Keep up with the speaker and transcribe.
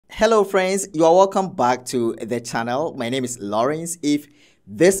Hello friends, you are welcome back to the channel. My name is Lawrence. If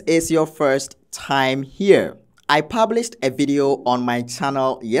this is your first time here, I published a video on my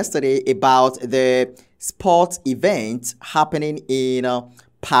channel yesterday about the sports event happening in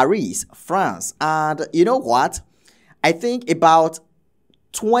Paris, France. And you know what? I think about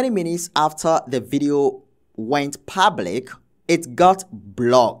 20 minutes after the video went public, it got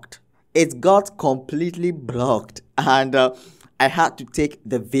blocked. It got completely blocked, and I had to take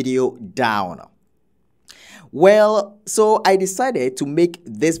the video down. Well, so I decided to make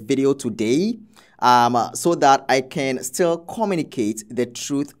this video today so that I can still communicate the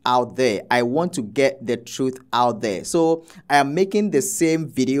truth out there. I want to get the truth out there. So I am making the same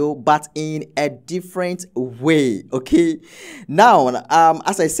video but in a different way, okay? Now,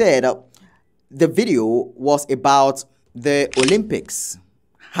 as I said, the video was about the Olympics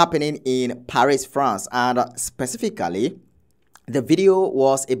happening in Paris, France, and specifically, the video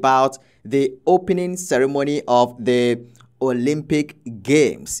was about the opening ceremony of the Olympic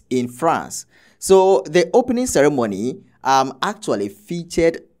Games in France. So the opening ceremony actually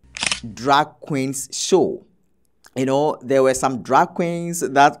featured drag queens show. You know, there were some drag queens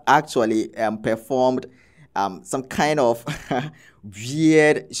that actually performed some kind of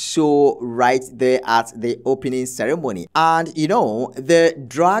weird show right there at the opening ceremony. And you know, the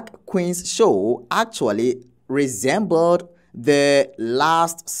drag queens show actually resembled the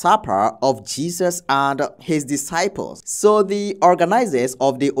Last Supper of Jesus and his disciples. So the organizers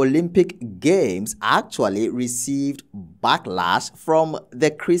of the Olympic Games actually received backlash from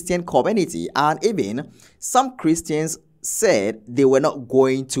the Christian community, and even some Christians said they were not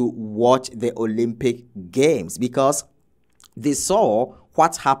going to watch the Olympic Games because they saw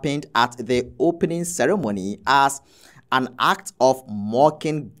what happened at the opening ceremony as an act of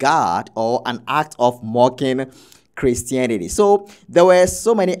mocking God or an act of mocking Christianity. So there were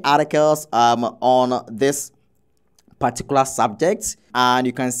so many articles on this particular subject, and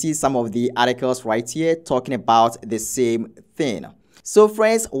you can see some of the articles right here talking about the same thing. So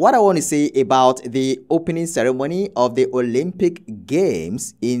friends, what I want to say about the opening ceremony of the Olympic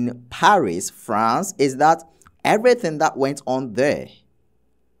Games in Paris, France, is that everything that went on there,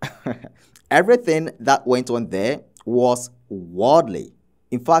 everything that went on there was worldly.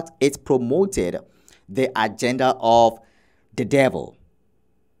 In fact, it promoted the agenda of the devil.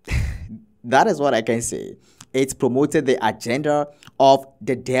 That is what I can say. It promoted the agenda of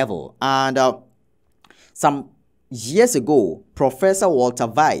the devil. And some years ago, Professor Walter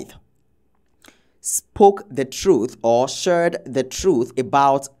White spoke the truth or shared the truth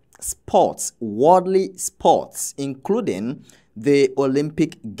about sports, worldly sports, including the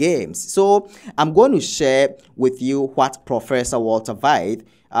Olympic Games. So I'm going to share with you what Professor Walter White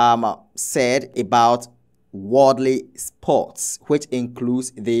said about worldly sports, which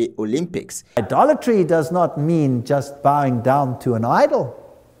includes the Olympics. Idolatry does not mean just bowing down to an idol.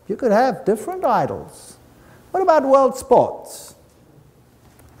 You could have different idols. What about world sports?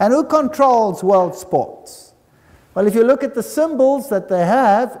 And who controls world sports? Well, if you look at the symbols that they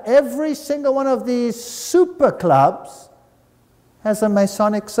have, every single one of these super clubs has a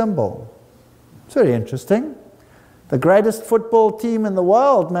Masonic symbol. It's very interesting. The greatest football team in the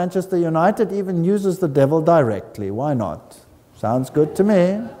world, Manchester United, even uses the devil directly. Why not? Sounds good to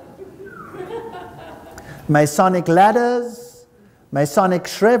me. Masonic ladders, Masonic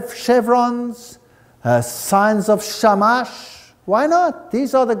chevrons, signs of Shamash. Why not?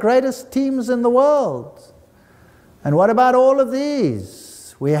 These are the greatest teams in the world. And what about all of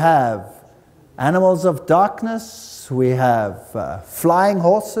these? We have animals of darkness. We have flying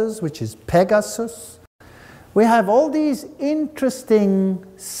horses, which is Pegasus. We have all these interesting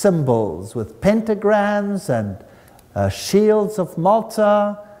symbols with pentagrams and shields of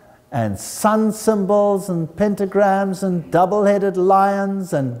Malta and sun symbols and pentagrams and double-headed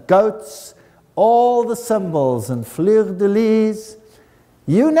lions and goats, all the symbols and fleur-de-lis.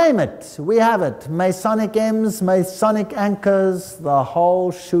 You name it, we have it. Masonic M's, Masonic anchors, the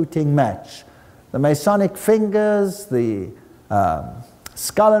whole shooting match. The Masonic fingers, the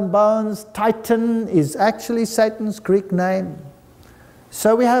skull and bones, Titan is actually Satan's Greek name.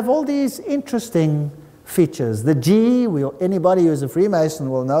 So we have all these interesting features. The G, anybody who's a Freemason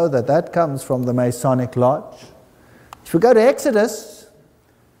will know that that comes from the Masonic Lodge. If we go to Exodus,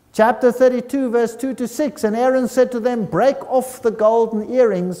 chapter 32, verse 2 to 6, and Aaron said to them, break off the golden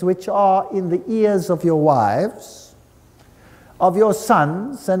earrings which are in the ears of your wives, of your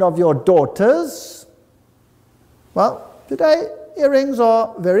sons, and of your daughters. Well, today, earrings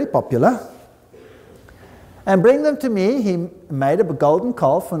are very popular. And bring them to me. He made a golden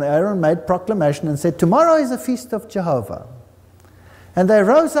calf, and Aaron made proclamation and said, tomorrow is a feast of Jehovah. And they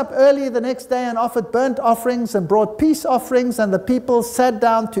rose up early the next day and offered burnt offerings and brought peace offerings, and the people sat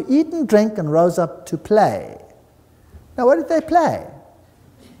down to eat and drink and rose up to play. Now, what did they play?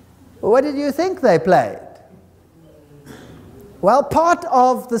 What did you think they played? Well, part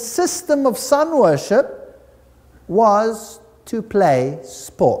of the system of sun worship was to play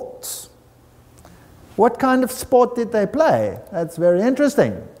sports. What kind of sport did they play? That's very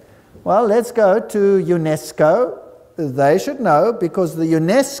interesting. Well, let's go to UNESCO. They should know, because the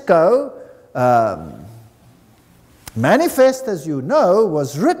UNESCO manifest, as you know,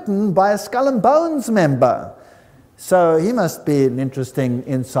 was written by a Skull and Bones member. So he must be an interesting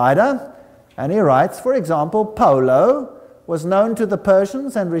insider. And he writes, for example, polo was known to the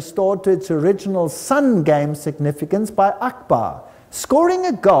Persians and restored to its original sun game significance by Akbar. Scoring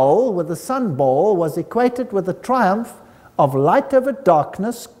a goal with a sun ball was equated with the triumph of light over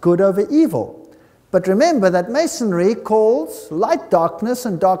darkness, good over evil. But remember that Masonry calls light darkness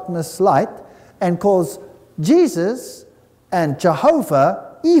and darkness light, and calls Jesus and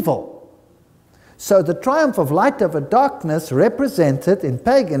Jehovah evil. So the triumph of light over darkness represented in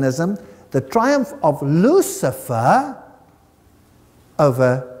paganism the triumph of Lucifer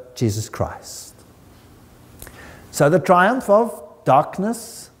over Jesus Christ. So the triumph of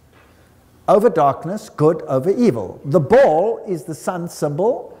darkness over darkness, good over evil. The ball is the sun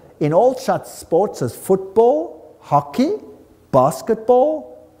symbol in all such sports as football, hockey,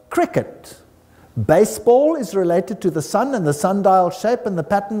 basketball, cricket. Baseball is related to the sun and the sundial shape and the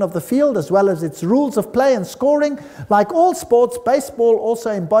pattern of the field, as well as its rules of play and scoring. Like all sports, baseball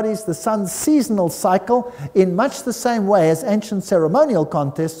also embodies the sun's seasonal cycle in much the same way as ancient ceremonial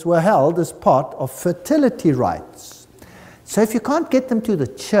contests were held as part of fertility rites. So if you can't get them to the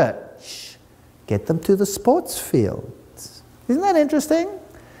church, get them to the sports field. Isn't that interesting?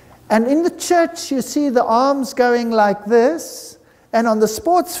 And in the church, you see the arms going like this, and on the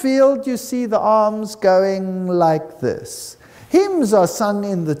sports field, you see the arms going like this. Hymns are sung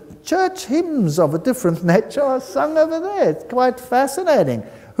in the church. Hymns of a different nature are sung over there. It's quite fascinating.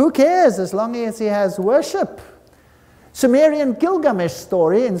 Who cares as long as he has worship? Sumerian Gilgamesh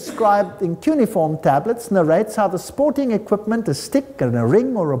story, inscribed in cuneiform tablets, narrates how the sporting equipment, a stick and a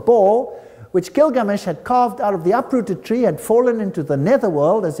ring or a ball, which Gilgamesh had carved out of the uprooted tree, had fallen into the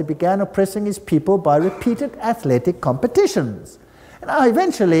netherworld as he began oppressing his people by repeated athletic competitions. And now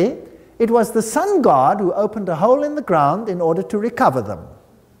eventually, it was the sun god who opened a hole in the ground in order to recover them.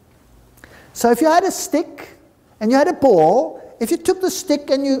 So if you had a stick and you had a ball, if you took the stick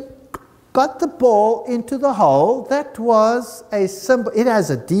and you got the ball into the hole, that was a symbol. It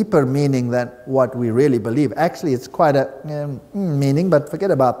has a deeper meaning than what we really believe. Actually, it's quite a meaning, but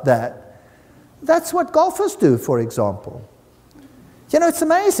forget about that. That's what golfers do, for example. You know, it's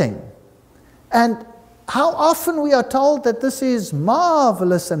amazing. And how often we are told that this is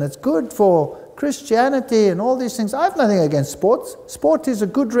marvelous and it's good for Christianity and all these things. I have nothing against sports. Sport is a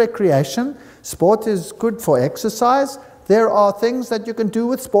good recreation. Sport is good for exercise. There are things that you can do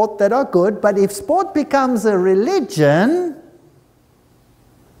with sport that are good. But if sport becomes a religion,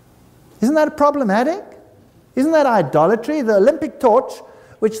 isn't that problematic? Isn't that idolatry? The Olympic torch,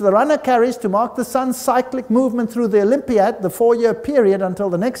 which the runner carries to mark the sun's cyclic movement through the Olympiad, the 4-year period until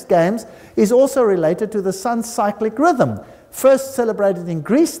the next games, is also related to the sun's cyclic rhythm. First celebrated in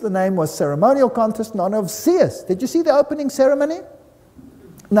Greece, the name was ceremonial contest in honor of Zeus. Did you see the opening ceremony?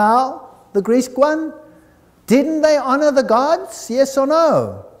 Now, the Greek one, didn't they honor the gods? Yes or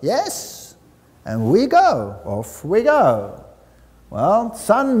no? Yes. And we go. Off we go. Well,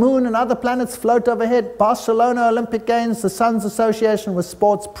 sun, moon, and other planets float overhead. Barcelona Olympic Games, the sun's association with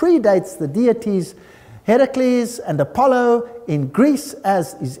sports predates the deities Heracles and Apollo in Greece,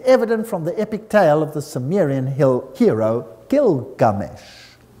 as is evident from the epic tale of the Sumerian hero Gilgamesh.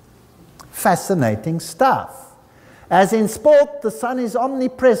 Fascinating stuff. As in sport, the sun is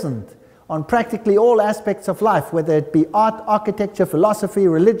omnipresent on practically all aspects of life, whether it be art, architecture, philosophy,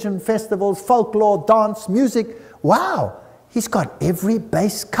 religion, festivals, folklore, dance, music. Wow! He's got every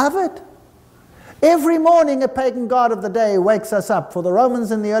base covered. Every morning a pagan god of the day wakes us up. For the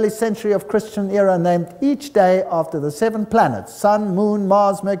Romans in the early century of Christian era named each day after the 7 planets: Sun, Moon,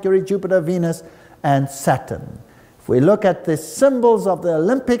 Mars, Mercury, Jupiter, Venus, and Saturn. If we look at the symbols of the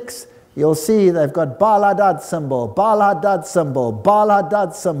Olympics, you'll see they've got Baal Hadad symbol, Baal Hadad symbol, Baal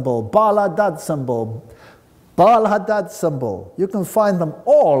Hadad symbol, Baal Hadad symbol, Baal Hadad symbol. You can find them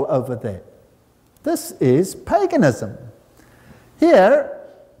all over there. This is paganism. Here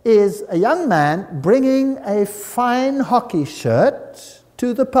is a young man bringing a fine hockey shirt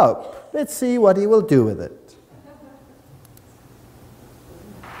to the Pope. Let's see what he will do with it.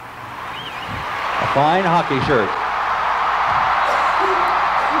 A fine hockey shirt.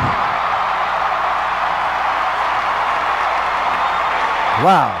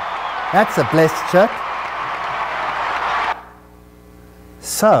 Wow, that's a blessed church.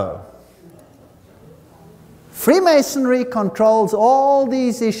 So, Freemasonry controls all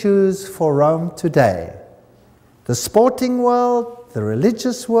these issues for Rome today. The sporting world, the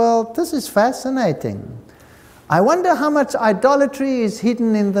religious world, this is fascinating. I wonder how much idolatry is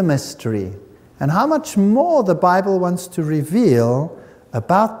hidden in the mystery, and how much more the Bible wants to reveal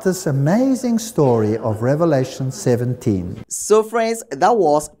about this amazing story of Revelation 17. So friends, that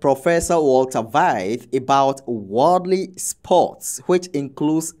was Professor Walter Veith about worldly sports, which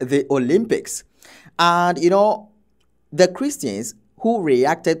includes the Olympics. And you know, the Christians who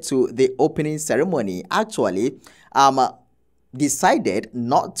reacted to the opening ceremony actually decided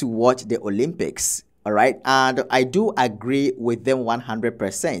not to watch the Olympics. All right, and I do agree with them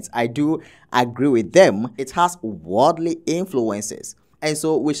 100%. I do agree with them. It has worldly influences, and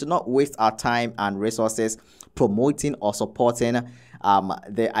so we should not waste our time and resources promoting or supporting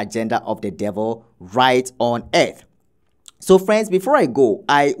the agenda of the devil right on earth. So friends, before I go,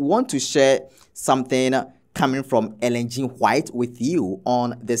 I want to share something coming from Ellen G. White with you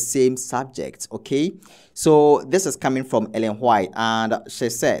on the same subject. Okay, so this is coming from Ellen White, and she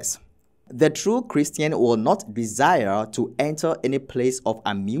says, the true Christian will not desire to enter any place of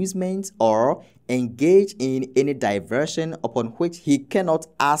amusement or engage in any diversion upon which he cannot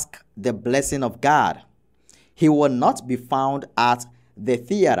ask the blessing of God. He will not be found at the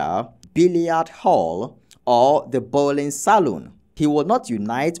theater, billiard hall, or the bowling saloon. He will not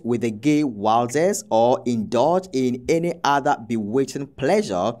unite with the gay waltzers or indulge in any other bewitching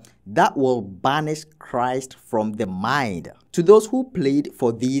pleasure that will banish Christ from the mind. To those who plead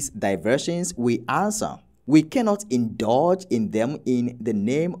for these diversions, we answer, we cannot indulge in them in the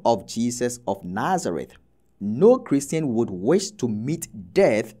name of Jesus of Nazareth. No Christian would wish to meet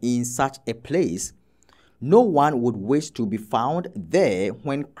death in such a place. No one would wish to be found there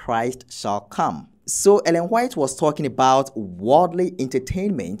when Christ shall come. So Ellen White was talking about worldly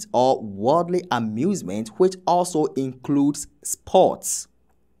entertainment or worldly amusement, which also includes sports.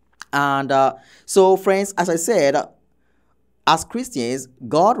 And so friends, as I said, as Christians,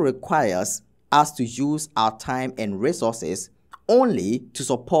 God requires us to use our time and resources only to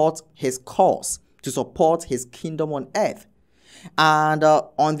support his cause, to support his kingdom on earth. And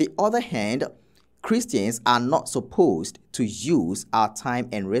on the other hand, Christians are not supposed to use our time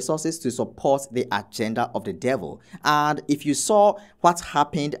and resources to support the agenda of the devil. And if you saw what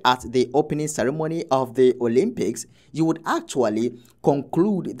happened at the opening ceremony of the Olympics, you would actually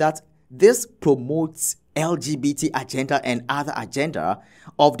conclude that this promotes LGBT agenda and other agenda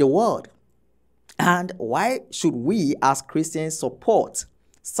of the world. And why should we as Christians support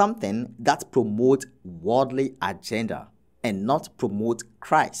something that promotes worldly agenda and not promote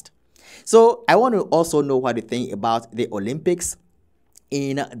Christ? So I want to also know what you think about the Olympics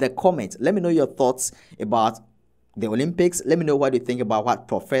in the comments. Let me know your thoughts about the Olympics. Let me know what you think about what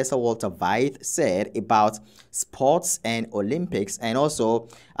Professor Walter Veith said about sports and Olympics, and also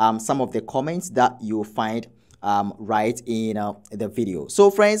some of the comments that you find right in the video. So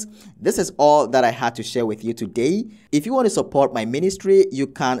friends, this is all that I had to share with you today. If you want to support my ministry, you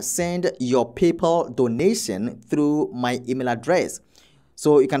can send your PayPal donation through my email address.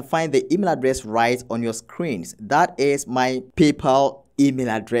 So you can find the email address right on your screens. That is my PayPal email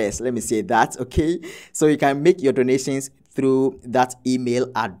address. Let me say that, okay? So you can make your donations through that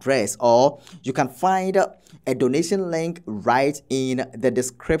email address, or you can find a donation link right in the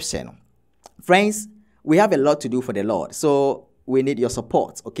description. Friends, we have a lot to do for the Lord, so we need your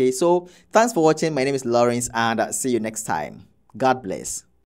support, okay? So thanks for watching. My name is Lawrence, and see you next time. God bless.